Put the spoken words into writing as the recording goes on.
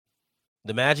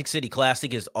The Magic City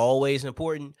Classic is always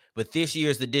important, but this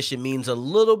year's edition means a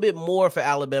little bit more for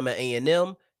Alabama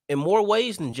A&M in more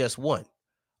ways than just one.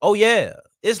 Oh yeah,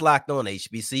 it's Locked On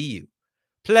HBCU.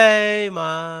 Play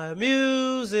my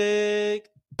music.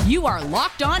 You are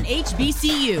Locked On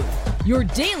HBCU, your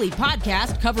daily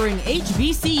podcast covering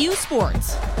HBCU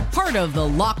sports. Part of the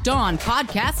Locked On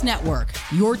Podcast Network,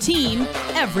 your team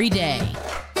every day.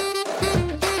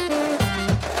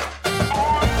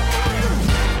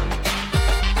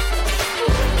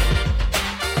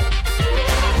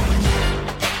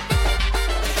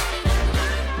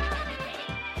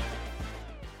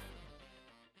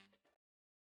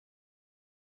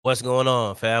 What's going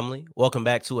on, family? Welcome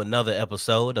back to another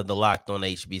episode of the Locked On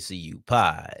HBCU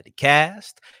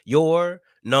podcast, your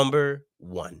number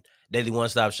one daily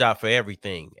one-stop shop for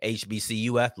everything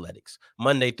HBCU athletics,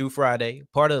 Monday through Friday,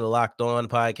 part of the Locked On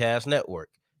Podcast Network,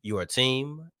 your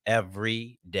team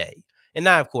every day. And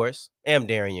I, of course, am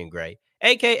Darian Gray,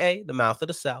 a.k.a. the Mouth of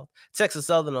the South, Texas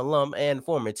Southern alum and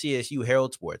former TSU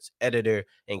Herald Sports editor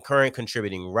and current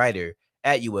contributing writer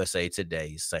at USA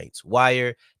Today's Saints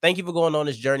Wire. Thank you for going on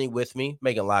this journey with me,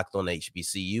 making Locked On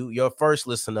HBCU your first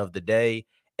listen of the day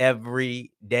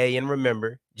every day. And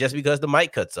remember, just because the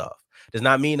mic cuts off does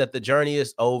not mean that the journey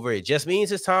is over. It just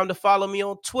means it's time to follow me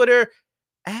on Twitter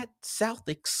at South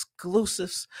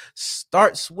Exclusives.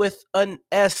 Starts with an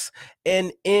S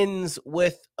and ends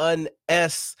with an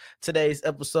S. Today's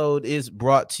episode is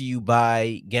brought to you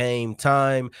by Game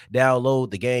Time.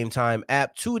 Download the Game Time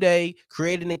app today,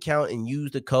 create an account, and use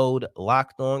the code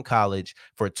LOCKEDONCollege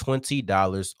for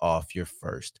 $20 off your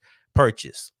first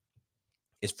purchase.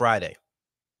 It's Friday.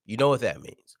 You know what that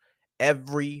means.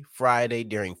 Every Friday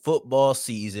during football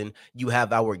season, you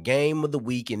have our game of the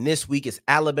week, and this week is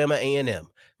Alabama A&M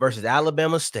versus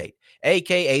Alabama State,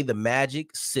 aka the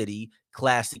Magic City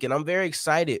Classic. And I'm very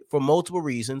excited for multiple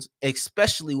reasons,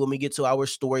 especially when we get to our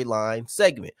storyline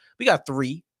segment. We got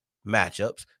 3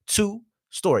 matchups, 2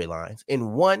 storylines,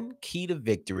 and 1 key to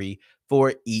victory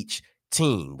for each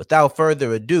team. Without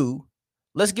further ado,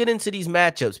 let's get into these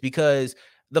matchups, because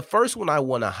the first one I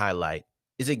want to highlight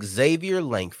is Xavier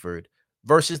Langford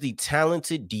versus the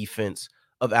talented defense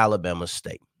of Alabama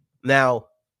State. Now,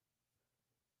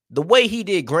 the way he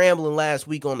did Grambling last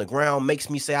week on the ground makes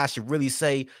me say I should really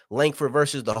say Langford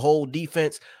versus the whole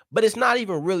defense, but it's not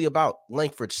even really about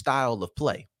Langford's style of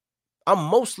play. I'm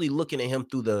mostly looking at him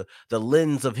through the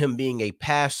lens of him being a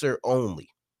passer only.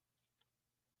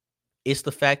 It's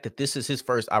the fact that this is his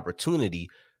first opportunity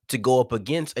to go up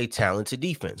against a talented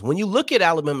defense. When you look at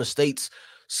Alabama State's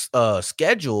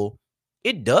schedule,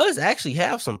 it does actually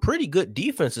have some pretty good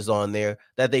defenses on there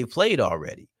that they played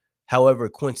already. However,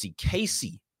 Quincy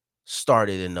Casey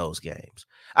started in those games.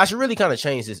 I should really kind of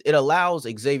change this. It allows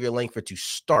Xavier Langford to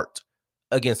start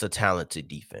against a talented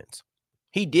defense.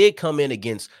 He did come in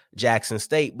against Jackson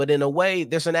State, but in a way,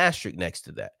 there's an asterisk next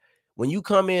to that. When you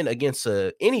come in against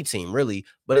any team, really,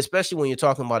 but especially when you're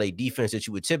talking about a defense that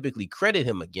you would typically credit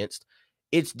him against,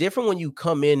 it's different when you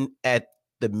come in at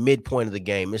the midpoint of the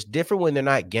game. It's different when they're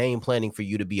not game planning for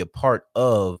you to be a part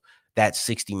of that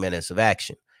 60 minutes of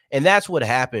action. And that's what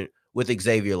happened with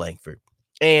Xavier Langford.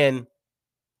 And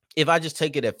if I just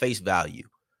take it at face value,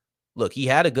 look, he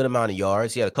had a good amount of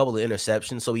yards. He had a couple of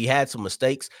interceptions, so he had some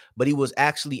mistakes, but he was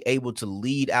actually able to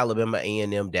lead Alabama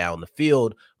A&M down the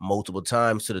field multiple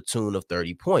times to the tune of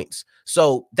 30 points.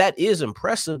 So that is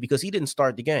impressive because he didn't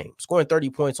start the game. Scoring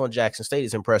 30 points on Jackson State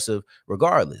is impressive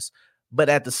regardless. But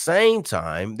at the same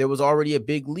time, there was already a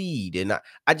big lead. And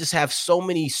I just have so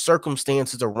many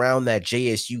circumstances around that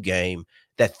JSU game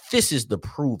that this is the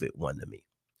prove it one to me.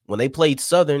 When they played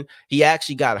Southern, he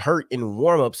actually got hurt in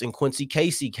warmups, and Quincy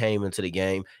Casey came into the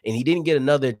game, and he didn't get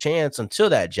another chance until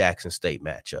that Jackson State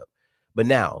matchup. But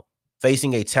now,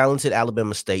 facing a talented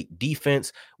Alabama State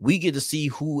defense, we get to see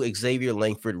who Xavier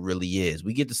Langford really is.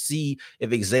 We get to see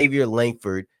if Xavier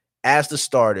Langford, as the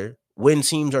starter, when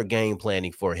teams are game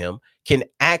planning for him, can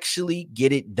actually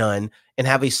get it done and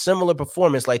have a similar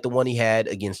performance like the one he had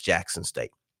against Jackson State.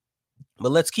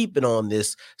 But let's keep it on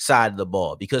this side of the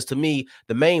ball, because to me,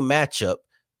 the main matchup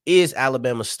is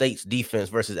Alabama State's defense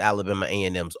versus Alabama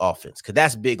A&M's offense, because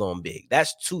that's big on big.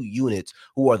 That's 2 units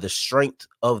who are the strength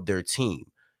of their team.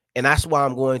 And that's why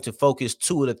I'm going to focus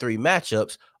 2 of the 3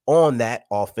 matchups on that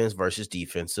offense versus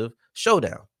defensive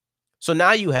showdown. So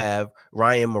now you have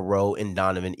Ryan Moreau and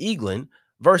Donovan Eaglin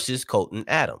versus Colton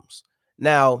Adams.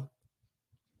 Now,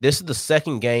 this is the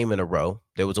second game in a row.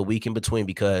 There was a week in between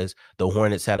because the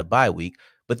Hornets had a bye week,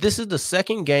 but this is the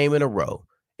second game in a row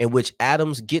in which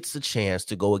Adams gets the chance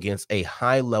to go against a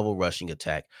high-level rushing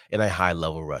attack and a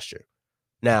high-level rusher.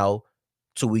 Now,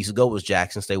 2 weeks ago was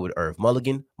Jackson State with Irv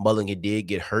Mulligan. Mulligan did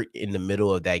get hurt in the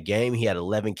middle of that game. He had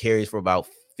 11 carries for about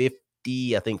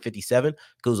 50, I think 57.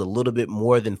 Goes a little bit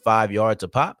more than 5 yards a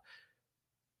pop.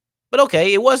 But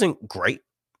okay, it wasn't great.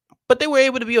 But they were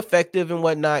able to be effective and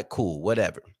whatnot. Cool,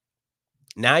 whatever.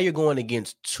 Now you're going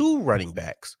against 2 running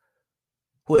backs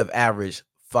who have averaged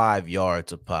 5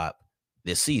 yards a pop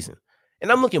this season.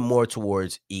 And I'm looking more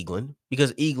towards Eaglin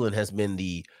because Eaglin has been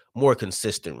the more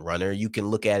consistent runner. You can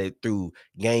look at it through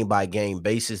game by game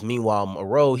basis. Meanwhile,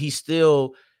 Moreau, he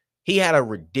had a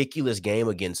ridiculous game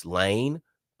against Lane,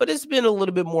 but it's been a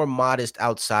little bit more modest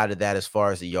outside of that as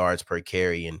far as the yards per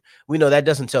carry. And we know that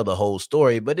doesn't tell the whole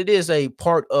story, but it is a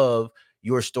part of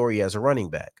your story as a running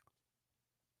back.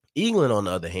 Eaglin, on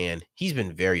the other hand, he's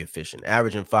been very efficient,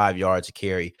 averaging 5 yards a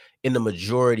carry in the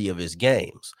majority of his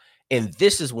games. And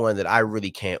this is one that I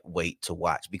really can't wait to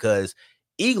watch because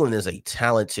Eaglin is a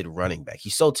talented running back.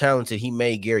 He's so talented, he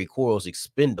made Gary Quarles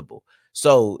expendable.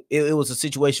 So it was a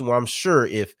situation where I'm sure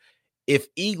if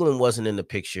Eaglin wasn't in the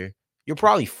picture, you're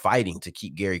probably fighting to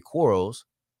keep Gary Quarles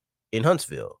in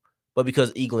Huntsville. But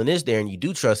because Eaglin is there and you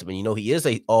do trust him and you know he is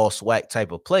a all-SWAC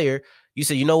type of player, you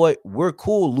say, you know what, we're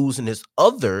cool losing this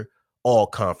other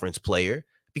all-conference player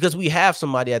because we have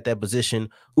somebody at that position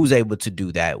who's able to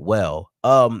do that well.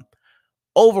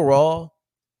 Overall,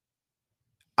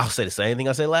 I'll say the same thing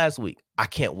I said last week. I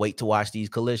can't wait to watch these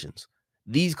collisions.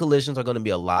 These collisions are going to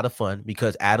be a lot of fun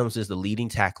because Adams is the leading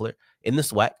tackler in the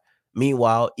SWAC.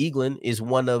 Meanwhile, Eaglin is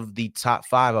one of the top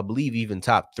 5, I believe even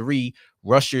top 3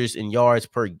 rushers in yards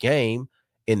per game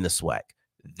in the SWAC.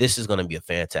 This is going to be a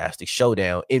fantastic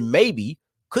showdown and maybe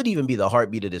could even be the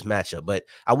heartbeat of this matchup, but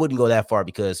I wouldn't go that far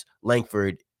because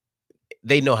Langford,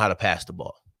 they know how to pass the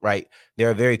ball, right?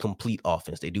 They're a very complete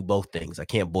offense. They do both things. I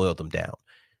can't boil them down.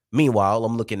 Meanwhile,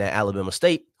 I'm looking at Alabama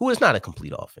State, who is not a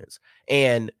complete offense.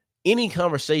 And any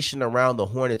conversation around the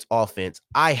Hornets offense,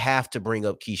 I have to bring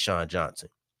up Keyshawn Johnson.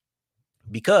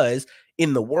 Because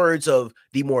in the words of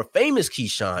the more famous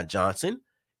Keyshawn Johnson,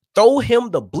 throw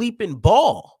him the bleeping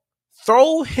ball.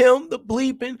 Throw him the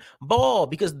bleeping ball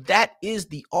because that is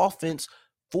the offense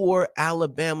for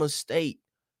Alabama State.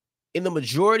 In the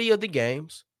majority of the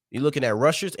games, you're looking at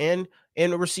rushers and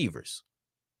receivers.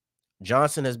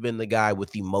 Johnson has been the guy with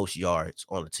the most yards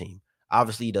on the team.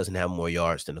 Obviously, he doesn't have more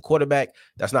yards than the quarterback.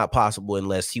 That's not possible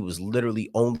unless he was literally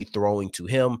only throwing to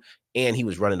him and he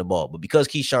was running the ball. But because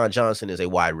Keyshawn Johnson is a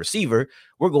wide receiver,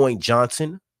 we're going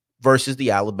Johnson versus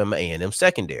the Alabama A&M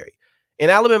secondary. And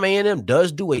Alabama A&M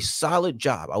does do a solid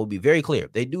job. I will be very clear.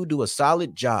 They do a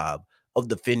solid job of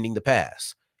defending the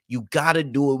pass. You got to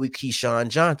do it with Keyshawn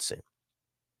Johnson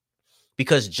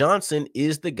because Johnson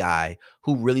is the guy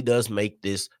who really does make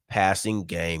this passing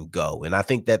game go. And I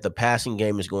think that the passing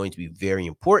game is going to be very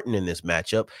important in this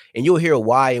matchup. And you'll hear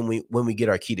why when we get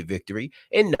our key to victory.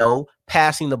 And no,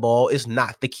 passing the ball is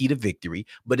not the key to victory,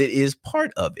 but it is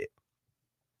part of it.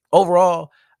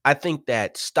 Overall, I think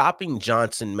that stopping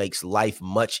Johnson makes life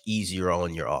much easier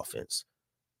on your offense.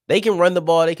 They can run the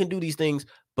ball, they can do these things,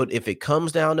 but if it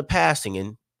comes down to passing,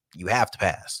 and you have to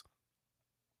pass,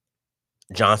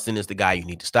 Johnson is the guy you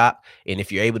need to stop. And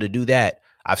if you're able to do that,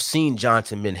 I've seen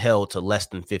Johnson been held to less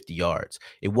than 50 yards.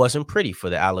 It wasn't pretty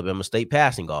for the Alabama State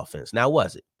passing offense. Now,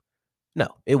 was it? No,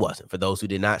 it wasn't. For those who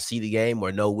did not see the game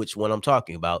or know which one I'm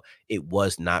talking about, it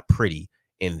was not pretty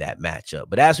in that matchup.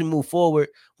 But as we move forward,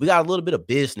 we got a little bit of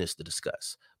business to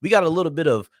discuss. We got a little bit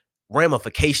of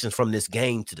ramifications from this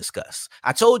game to discuss.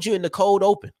 I told you in the cold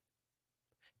open,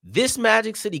 this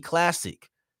Magic City Classic,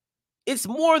 it's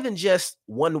more than just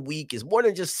 1 week. It's more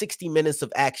than just 60 minutes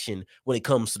of action when it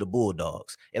comes to the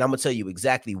Bulldogs. And I'm going to tell you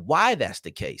exactly why that's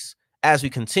the case as we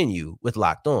continue with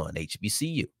Locked On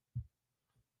HBCU.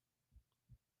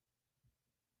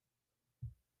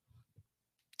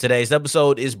 Today's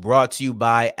episode is brought to you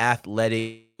by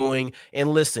Athletic Brewing. And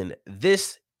listen,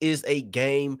 this is a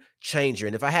game changer.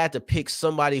 And if I had to pick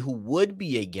somebody who would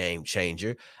be a game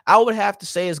changer, I would have to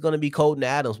say it's going to be Colton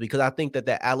Adams because I think that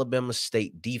the Alabama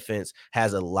State defense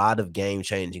has a lot of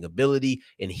game-changing ability,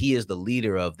 and he is the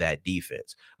leader of that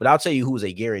defense. But I'll tell you who's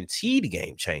a guaranteed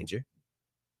game changer.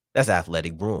 That's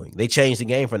Athletic Brewing. They changed the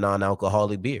game for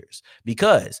non-alcoholic beers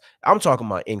because I'm talking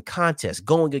about in contest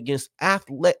going against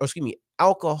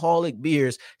alcoholic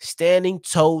beers, standing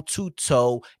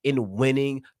toe-to-toe in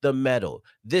winning the medal.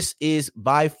 This is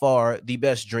by far the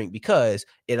best drink because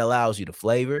it allows you to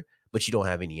flavor, but you don't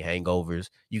have any hangovers.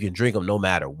 You can drink them no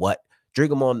matter what.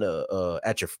 Drink them on the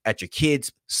at your kid's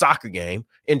soccer game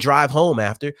and drive home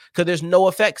after because there's no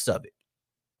effects of it.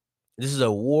 This is an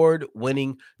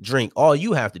award-winning drink. All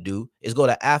you have to do is go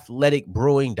to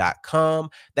athleticbrewing.com.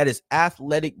 That is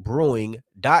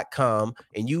athleticbrewing.com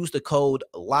and use the code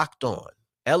LOCKEDON.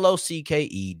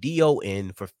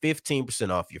 LOCKEDON for 15%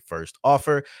 off your first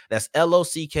offer. That's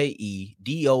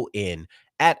LOCKEDON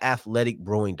at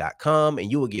athleticbrewing.com,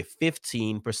 and you will get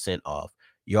 15% off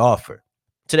your offer.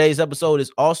 Today's episode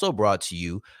is also brought to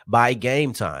you by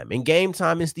Game Time, and Game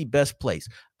Time is the best place.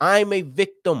 I'm a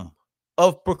victim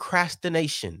of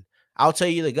procrastination. I'll tell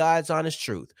you the God's honest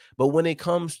truth. But when it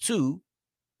comes to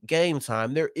Game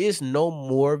Time, there is no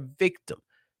more victim.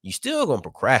 You still gonna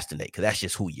procrastinate because that's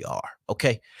just who you are,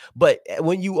 okay? But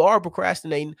when you are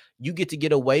procrastinating, you get to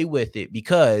get away with it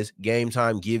because Game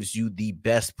Time gives you the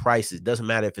best prices. Doesn't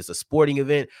matter if it's a sporting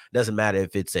event, doesn't matter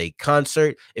if it's a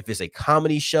concert, if it's a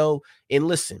comedy show. And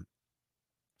listen,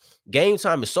 Game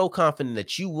Time is so confident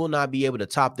that you will not be able to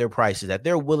top their prices that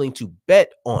they're willing to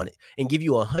bet on it and give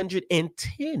you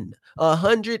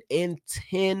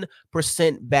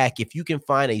 110% back if you can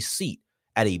find a seat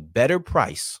at a better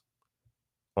price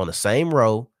on the same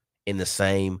row in the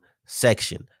same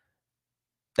section.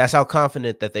 That's how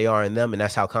confident that they are in them, and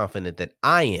that's how confident that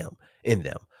I am in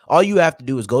them. All you have to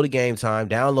do is go to Game Time,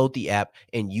 download the app,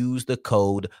 and use the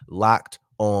code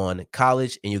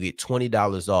LOCKEDONCollege, and you'll get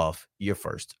 $20 off your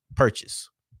first purchase.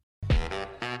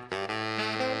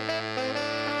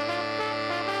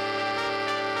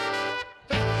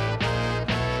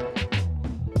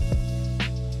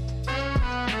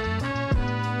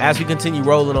 As we continue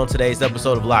rolling on today's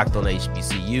episode of Locked on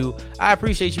HBCU, I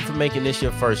appreciate you for making this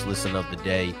your first listen of the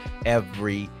day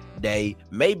every day.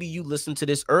 Maybe you listen to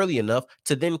this early enough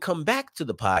to then come back to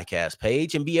the podcast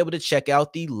page and be able to check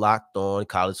out the Locked On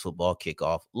College Football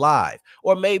Kickoff live.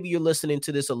 Or maybe you're listening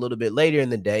to this a little bit later in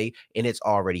the day and it's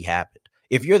already happened.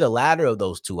 If you're the latter of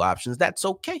those two options, that's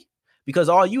okay. Because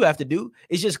all you have to do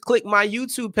is just click my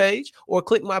YouTube page or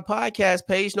click my podcast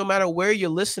page, no matter where you're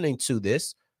listening to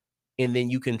this. And then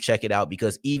you can check it out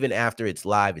because even after it's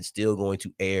live, it's still going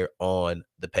to air on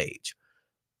the page.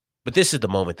 But this is the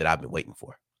moment that I've been waiting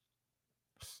for.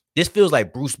 This feels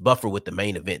like Bruce Buffer with the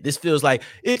main event. This feels like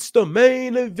it's the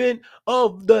main event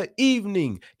of the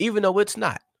evening, even though it's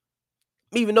not.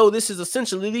 Even though this is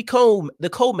essentially the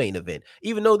co-main event,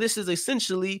 even though this is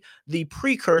essentially the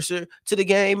precursor to the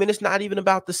game, and it's not even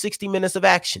about the 60 minutes of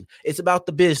action. It's about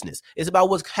the business. It's about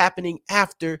what's happening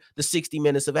after the 60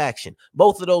 minutes of action.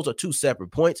 Both of those are two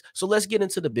separate points. So let's get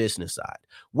into the business side.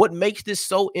 What makes this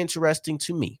so interesting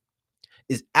to me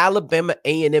is Alabama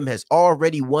A&M has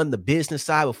already won the business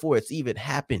side before it's even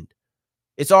happened.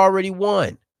 It's already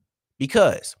won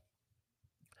because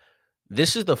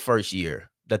this is the first year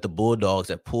that the Bulldogs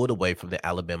have pulled away from the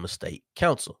Alabama State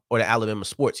Council, or the Alabama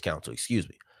Sports Council, excuse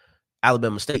me.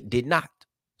 Alabama State did not.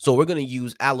 So we're going to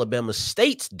use Alabama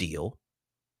State's deal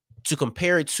to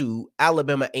compare it to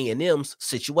Alabama A&M's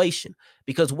situation.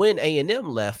 Because when A&M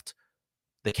left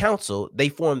the council, they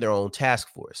formed their own task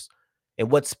force.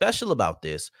 And what's special about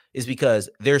this is because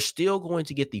they're still going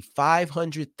to get the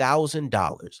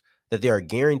 $500,000 that they are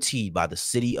guaranteed by the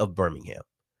city of Birmingham.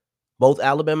 Both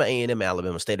Alabama A&M and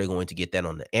Alabama State are going to get that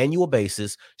on an annual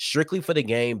basis, strictly for the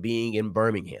game being in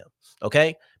Birmingham,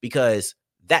 okay? Because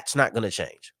that's not going to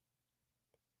change.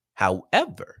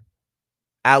 However,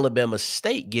 Alabama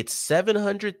State gets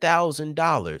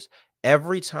 $700,000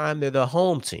 every time they're the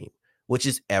home team, which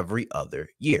is every other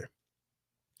year.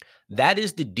 That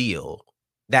is the deal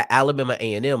that Alabama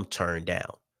A&M turned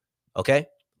down, okay?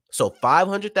 So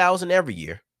 $500,000 every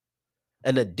year,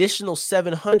 an additional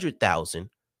 $700,000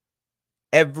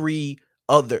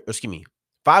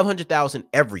 $500,000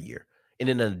 every year, and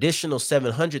an additional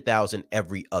 $700,000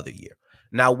 every other year.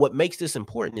 Now, what makes this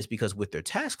important is because with their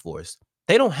task force,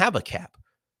 they don't have a cap.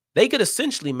 They could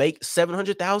essentially make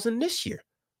 $700,000 this year.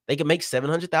 They can make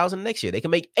 $700,000 next year. They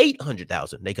can make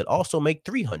 $800,000. They could also make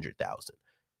 $300,000.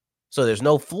 So there's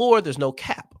no floor, there's no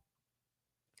cap.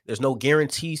 There's no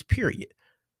guarantees, period.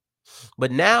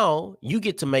 But now you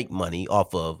get to make money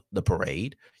off of the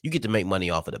parade. You get to make money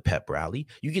off of the pep rally.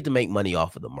 You get to make money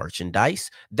off of the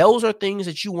merchandise. Those are things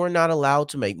that you were not allowed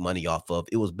to make money off of.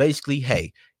 It was basically,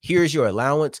 hey, here's your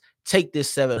allowance. Take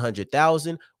this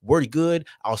 $700,000. We're good.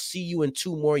 I'll see you in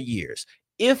 2 more years.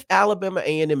 If Alabama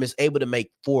A&M is able to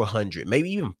make $400,000, maybe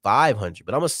even $500,000,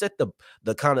 but I'm gonna set the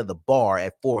kind of the bar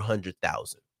at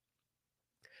 $400,000.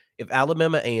 If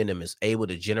Alabama A&M is able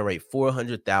to generate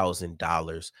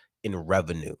 $400,000 in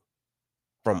revenue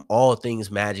from all things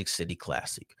Magic City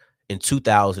Classic in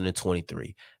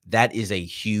 2023, that is a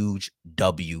huge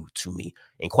W to me.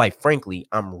 And quite frankly,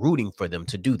 I'm rooting for them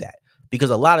to do that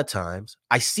because a lot of times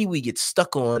I see we get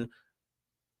stuck on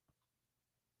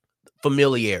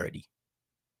familiarity.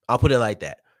 I'll put it like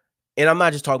that. And I'm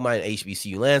not just talking about an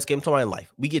HBCU landscape. I'm talking about in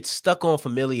life. We get stuck on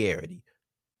familiarity.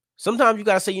 Sometimes you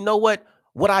got to say, you know what?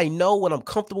 What I know, what I'm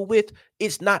comfortable with,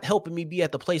 it's not helping me be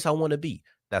at the place I want to be.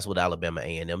 That's what Alabama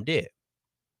A&M did.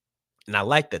 And I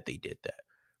like that they did that,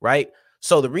 right?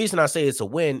 So the reason I say it's a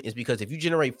win is because if you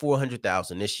generate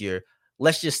 400,000 this year,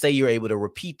 let's just say you're able to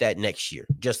repeat that next year,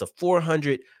 just a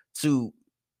 400 to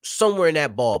somewhere in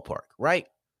that ballpark, right?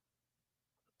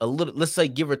 A little, let's say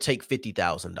give or take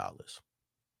 $50,000.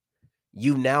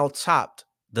 You now topped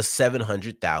the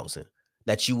 700,000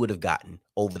 that you would have gotten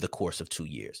over the course of 2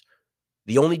 years.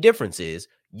 The only difference is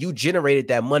you generated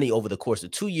that money over the course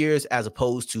of 2 years as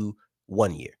opposed to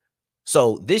 1 year.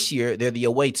 So this year, they're the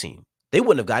away team. They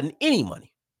wouldn't have gotten any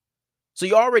money. So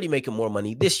you're already making more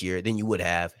money this year than you would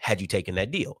have had you taken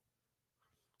that deal.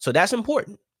 So that's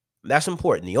important. That's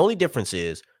important. The only difference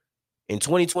is in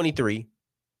 2023,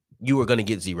 you were going to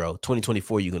get 0.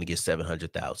 2024, you're going to get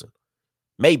 700,000.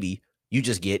 Maybe you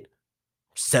just get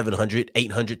 700,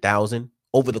 800,000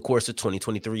 over the course of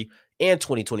 2023 and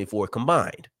 2024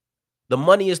 combined. The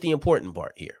money is the important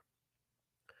part here.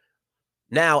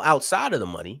 Now, outside of the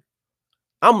money,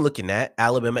 I'm looking at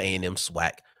Alabama A&M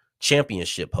SWAC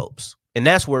championship hopes. And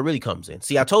that's where it really comes in.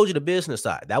 See, I told you the business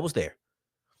side, that was there.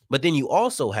 But then you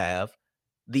also have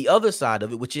the other side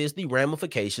of it, which is the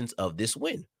ramifications of this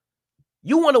win.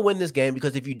 You want to win this game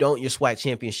because if you don't, your SWAC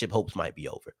championship hopes might be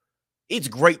over. It's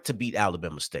great to beat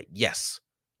Alabama State, yes,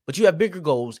 but you have bigger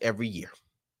goals every year.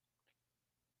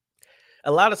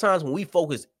 A lot of times when we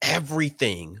focus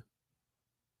everything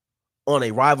on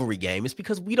a rivalry game, it's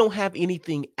because we don't have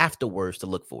anything afterwards to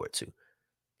look forward to.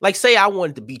 Like, say I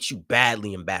wanted to beat you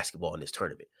badly in basketball in this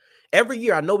tournament. Every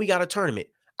year I know we got a tournament.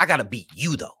 I got to beat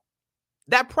you, though.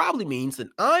 That probably means that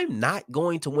I'm not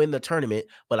going to win the tournament,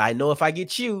 but I know if I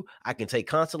get you, I can take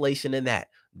consolation in that.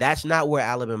 That's not where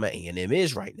Alabama A&M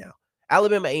is right now.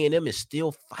 Alabama A&M is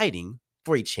still fighting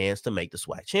for a chance to make the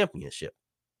SWAC championship.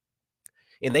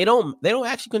 And they don't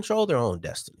actually control their own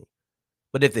destiny.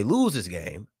 But if they lose this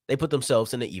game, they put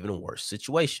themselves in an even worse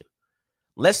situation.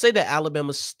 Let's say that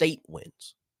Alabama State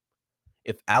wins.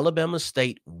 If Alabama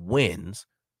State wins,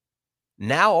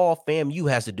 now all FAMU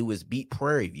has to do is beat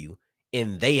Prairie View,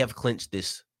 and they have clinched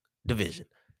this division.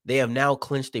 They have now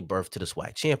clinched a berth to the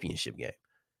SWAC championship game.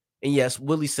 And yes,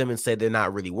 Willie Simmons said they're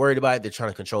not really worried about it. They're trying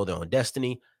to control their own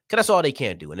destiny because that's all they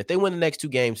can do. And if they win the next 2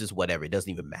 games, it's whatever. It doesn't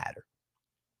even matter.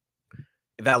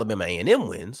 If Alabama A&M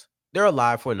wins, they're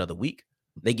alive for another week.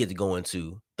 They get to go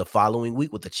into the following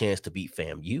week with a chance to beat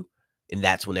FAMU, and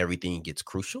that's when everything gets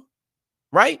crucial,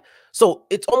 right? So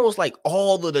it's almost like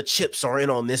all of the chips are in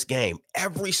on this game.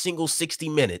 Every single 60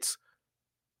 minutes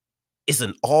is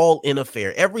an all-in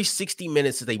affair. Every 60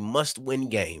 minutes is a must-win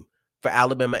game for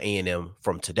Alabama A&M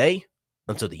from today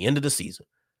until the end of the season.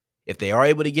 If they are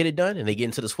able to get it done and they get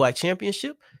into the SWAC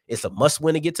championship, it's a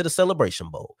must-win to get to the Celebration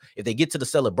Bowl. If they get to the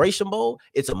Celebration Bowl,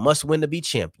 it's a must-win to be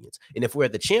champions. And if we're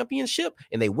at the championship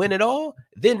and they win it all,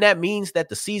 then that means that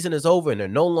the season is over and they're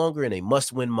no longer in a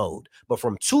must-win mode. But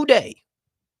from today,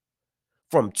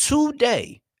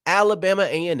 Alabama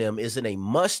A&M is in a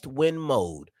must-win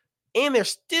mode, and they're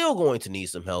still going to need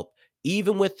some help,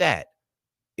 even with that,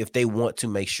 if they want to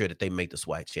make sure that they make the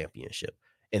SWAC championship.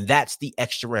 And that's the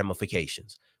extra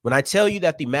ramifications. When I tell you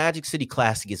that the Magic City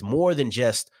Classic is more than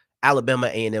just Alabama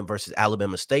A&M versus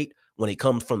Alabama State, when it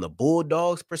comes from the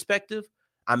Bulldogs' perspective,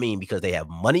 I mean, because they have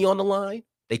money on the line,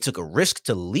 they took a risk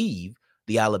to leave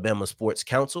the Alabama Sports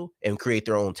Council and create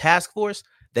their own task force.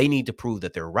 They need to prove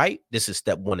that they're right. This is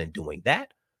step 1 in doing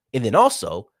that. And then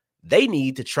also, they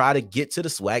need to try to get to the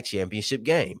SWAC championship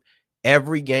game.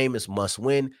 Every game is must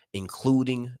win,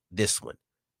 including this one.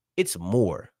 It's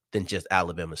more than just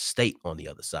Alabama State on the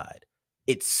other side.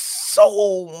 It's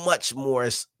so much more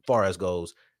as far as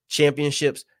goes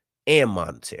championships and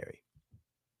monetary.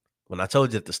 When I told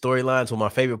you that the storylines were my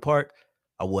favorite part,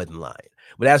 I wasn't lying.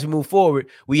 But as we move forward,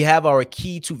 we have our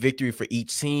key to victory for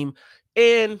each team.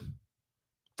 And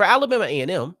for Alabama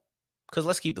A&M, because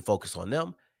let's keep the focus on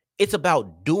them, it's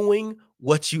about doing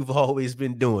what you've always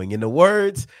been doing. In the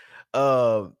words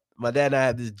of my dad and I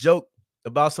have this joke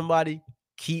about somebody,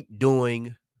 keep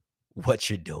doing what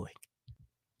you're doing.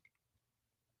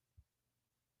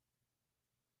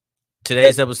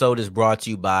 Today's episode is brought to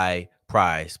you by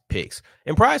Prize Picks.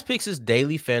 And Prize Picks is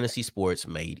daily fantasy sports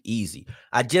made easy.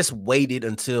 I just waited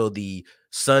until the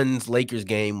Suns-Lakers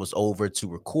game was over to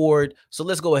record. So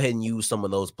let's go ahead and use some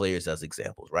of those players as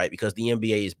examples, right? Because the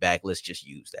NBA is back. Let's just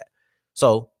use that.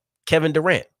 So Kevin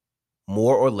Durant,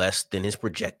 more or less than his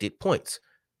projected points.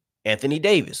 Anthony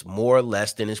Davis, more or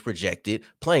less than his projected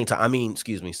playing time.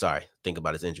 Think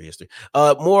about his injury history.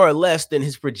 More or less than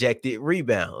his projected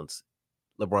rebounds.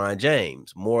 LeBron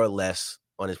James, more or less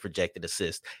on his projected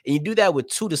assists. And you do that with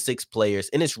 2 to 6 players,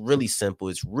 and it's really simple.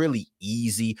 It's really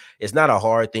easy. It's not a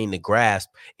hard thing to grasp.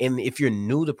 And if you're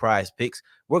new to Prize Picks,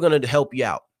 we're going to help you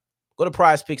out. Go to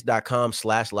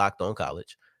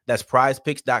prizepicks.com/lockedoncollege. That's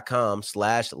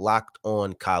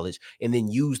prizepicks.com/lockedoncollege. And then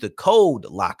use the code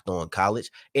lockedoncollege,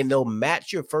 and they'll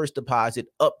match your first deposit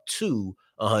up to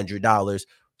 $100.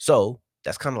 So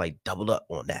that's kind of like doubled up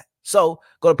on that. So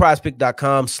go to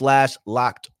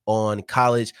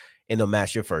prizepicks.com/lockedoncollege, and they'll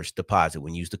match your first deposit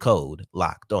when you use the code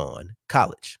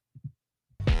lockedoncollege.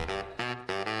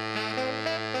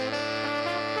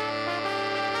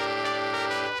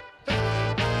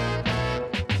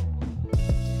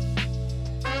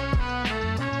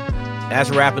 That's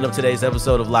wrapping up today's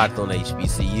episode of Locked On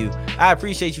HBCU. I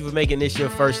appreciate you for making this your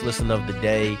first listen of the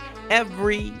day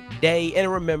every day.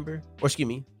 And remember,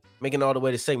 making all the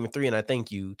way to segment 3. And I thank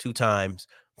you 2 times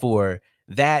for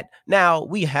that. Now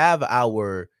we have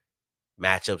our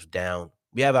matchups down.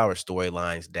 We have our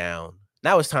storylines down.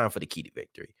 Now it's time for the key to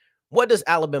victory. What does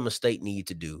Alabama State need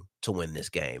to do to win this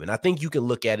game? And I think you can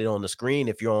look at it on the screen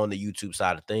if you're on the YouTube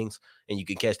side of things, and you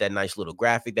can catch that nice little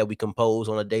graphic that we compose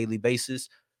on a daily basis.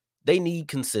 They need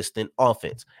consistent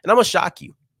offense. And I'm going to shock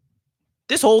you.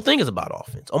 This whole thing is about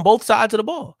offense on both sides of the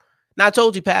ball. Now, I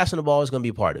told you passing the ball is going to be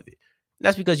a part of it. And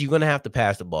that's because you're going to have to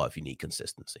pass the ball if you need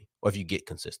consistency, or if you get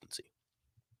consistency.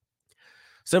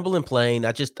 Simple and plain.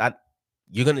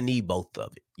 You're going to need both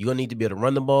of it. You're going to need to be able to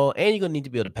run the ball, and you're going to need to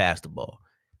be able to pass the ball.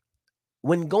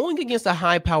 When going against a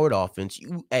high-powered offense,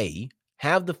 you,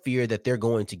 have the fear that they're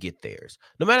going to get theirs.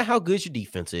 No matter how good your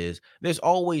defense is, there's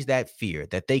always that fear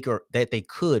that they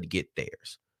could get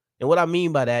theirs. And what I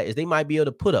mean by that is they might be able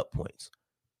to put up points.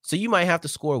 So you might have to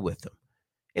score with them.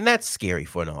 And that's scary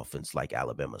for an offense like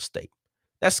Alabama State.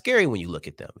 That's scary when you look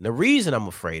at them. And the reason I'm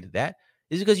afraid of that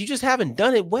is because you just haven't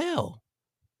done it well.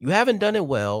 You haven't done it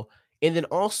well. And then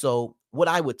also, what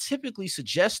I would typically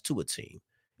suggest to a team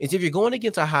is if you're going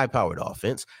against a high-powered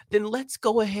offense, then let's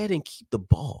go ahead and keep the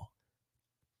ball.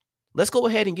 Let's go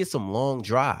ahead and get some long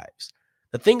drives.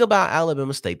 The thing about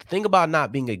Alabama State, the thing about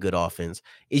not being a good offense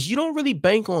is you don't really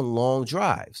bank on long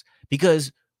drives,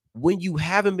 because when you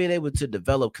haven't been able to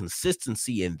develop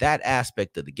consistency in that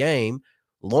aspect of the game,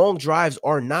 long drives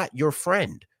are not your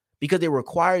friend, because it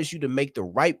requires you to make the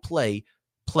right play.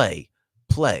 Like,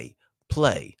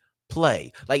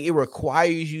 it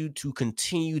requires you to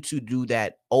continue to do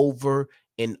that over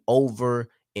and over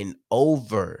and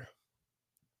over.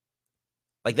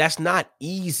 Like, that's not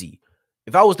easy.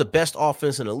 If I was the best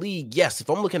offense in the league, yes, if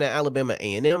I'm looking at Alabama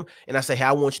A&M and I say, hey,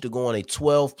 I want you to go on a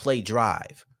 12-play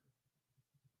drive,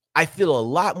 I feel a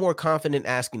lot more confident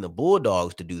asking the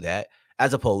Bulldogs to do that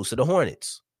as opposed to the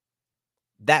Hornets.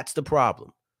 That's the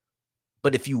problem.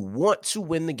 But if you want to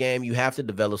win the game, you have to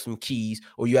develop some keys,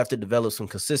 or you have to develop some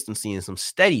consistency and some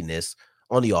steadiness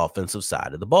on the offensive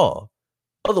side of the ball.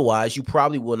 Otherwise, you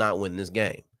probably will not win this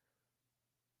game.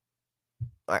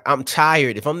 I'm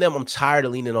tired. If I'm them, I'm tired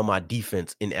of leaning on my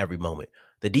defense in every moment.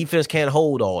 The defense can't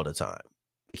hold all the time.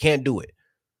 They can't do it.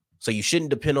 So you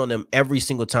shouldn't depend on them every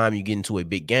single time you get into a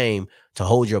big game to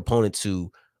hold your opponent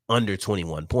to under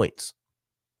 21 points.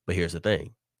 But here's the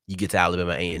thing. You get to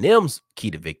Alabama A&M's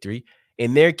key to victory,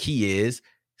 and their key is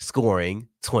scoring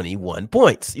 21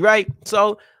 points, right?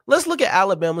 So let's look at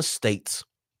Alabama State's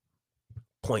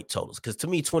point totals, because to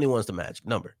me, 21 is the magic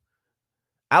number.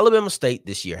 Alabama State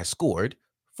this year has scored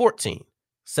 14,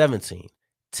 17,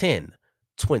 10,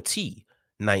 20,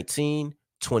 19,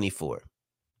 24.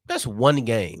 That's one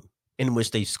game in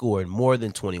which they scored more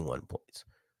than 21 points.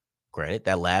 Granted,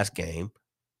 that last game,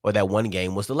 or that one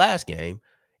game, was the last game,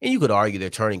 and you could argue they're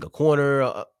turning a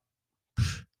corner.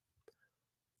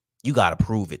 You got to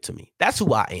prove it to me. That's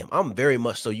who I am. I'm very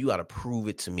much so, you got to prove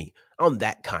it to me. I'm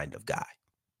that kind of guy.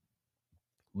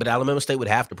 But Alabama State would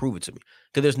have to prove it to me,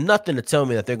 because there's nothing to tell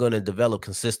me that they're going to develop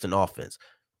consistent offense.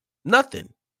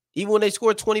 Nothing. Even when they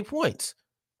scored 20 points.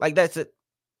 Like, that's it.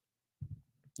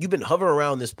 You've been hovering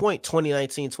around this point,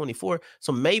 2019, 24.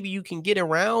 So maybe you can get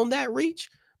around that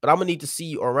reach, but I'm going to need to see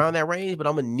you around that range, but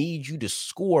I'm going to need you to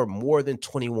score more than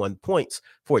 21 points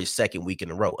for a second week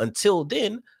in a row. Until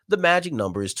then, the magic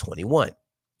number is 21.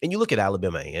 And you look at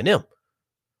Alabama A&M.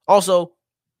 Also,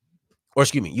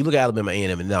 you look at Alabama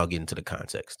A&M, and now I'll get into the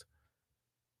context.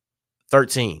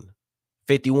 13,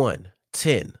 51,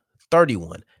 10,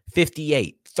 31,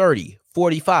 58, 30,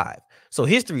 45. So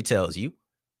history tells you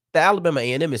that Alabama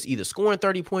A&M is either scoring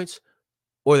 30 points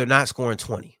or they're not scoring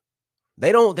 20.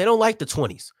 They don't like the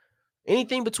 20s.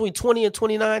 Anything between 20 and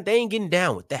 29, they ain't getting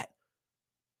down with that.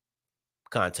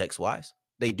 Context-wise,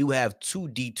 they do have 2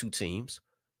 D2 teams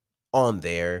on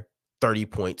their 30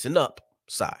 points and up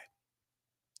side.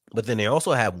 But then they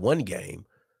also have one game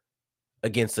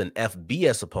against an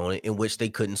FBS opponent in which they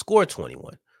couldn't score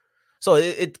 21. So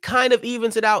it kind of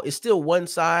evens it out. It's still one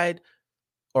side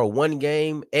or one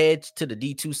game edge to the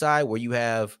D2 side where you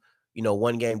have,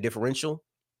 one game differential,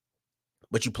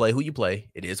 but you play who you play.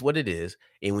 It is what it is.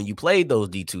 And when you play those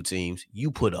D2 teams,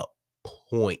 you put up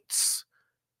points.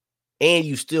 And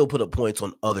you still put up points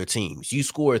on other teams. You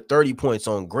scored 30 points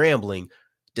on Grambling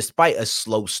despite a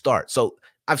slow start. So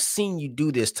I've seen you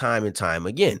do this time and time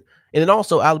again. And then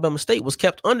also Alabama State was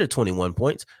kept under 21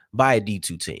 points by a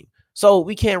D2 team. So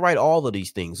we can't write all of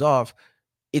these things off.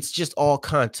 It's just all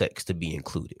context to be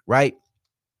included, right?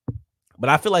 But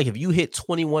I feel like if you hit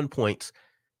 21 points,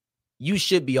 you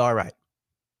should be all right.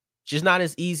 It's just not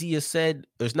as easy as said.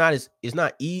 It's not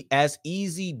as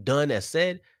easy done as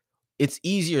said. It's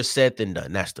easier said than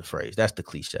done. That's the phrase. That's the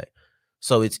cliche.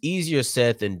 So it's easier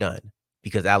said than done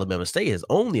because Alabama State has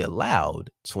only allowed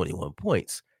 21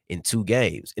 points in 2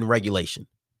 games in regulation.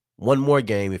 One more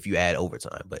game if you add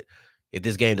overtime. But if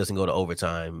this game doesn't go to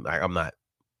overtime, I'm not.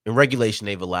 In regulation,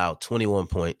 they've allowed 21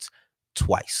 points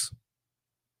twice.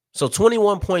 So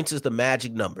 21 points is the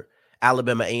magic number.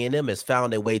 Alabama A&M has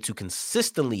found a way to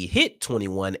consistently hit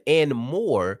 21 and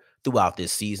more throughout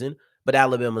this season. But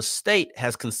Alabama State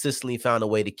has consistently found a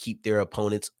way to keep their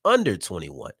opponents under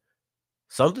 21.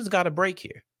 Something's got to break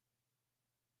here.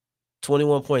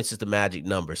 21 points is the magic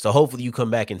number. So hopefully you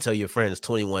come back and tell your friends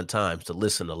 21 times to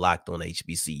listen to Locked On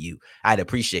HBCU. I'd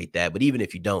appreciate that. But even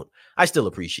if you don't, I still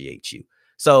appreciate you.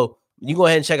 So you go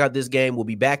ahead and check out this game. We'll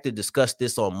be back to discuss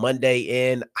this on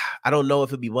Monday. And I don't know if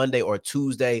it'll be Monday or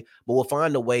Tuesday, but we'll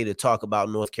find a way to talk about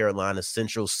North Carolina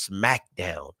Central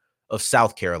smackdown of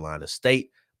South Carolina State.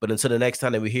 But until the next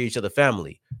time that we hear each other,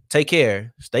 family, take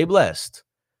care, stay blessed.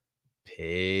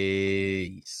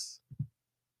 Peace.